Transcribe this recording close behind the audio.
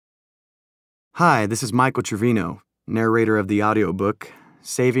Hi, this is Michael Trevino, narrator of the audiobook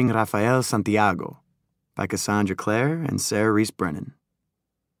Saving Raphael Santiago by Cassandra, Clare, and Rees Brennan.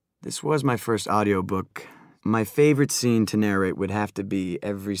 This was my first audiobook. My favorite scene to narrate would have to be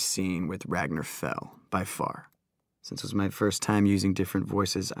every scene with Ragnar fell, by far. Since it was my first time using different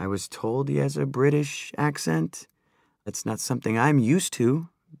voices, I was told he has a British accent. That's not something I'm used to,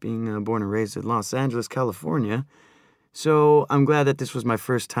 being born and raised in Los Angeles, California. So I'm glad that this was my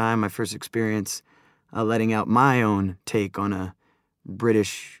first time, my first experience letting out my own take on a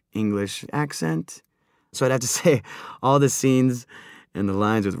British English accent. So I'd have to say all the scenes and the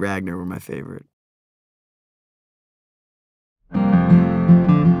lines with Ragnar were my favorite.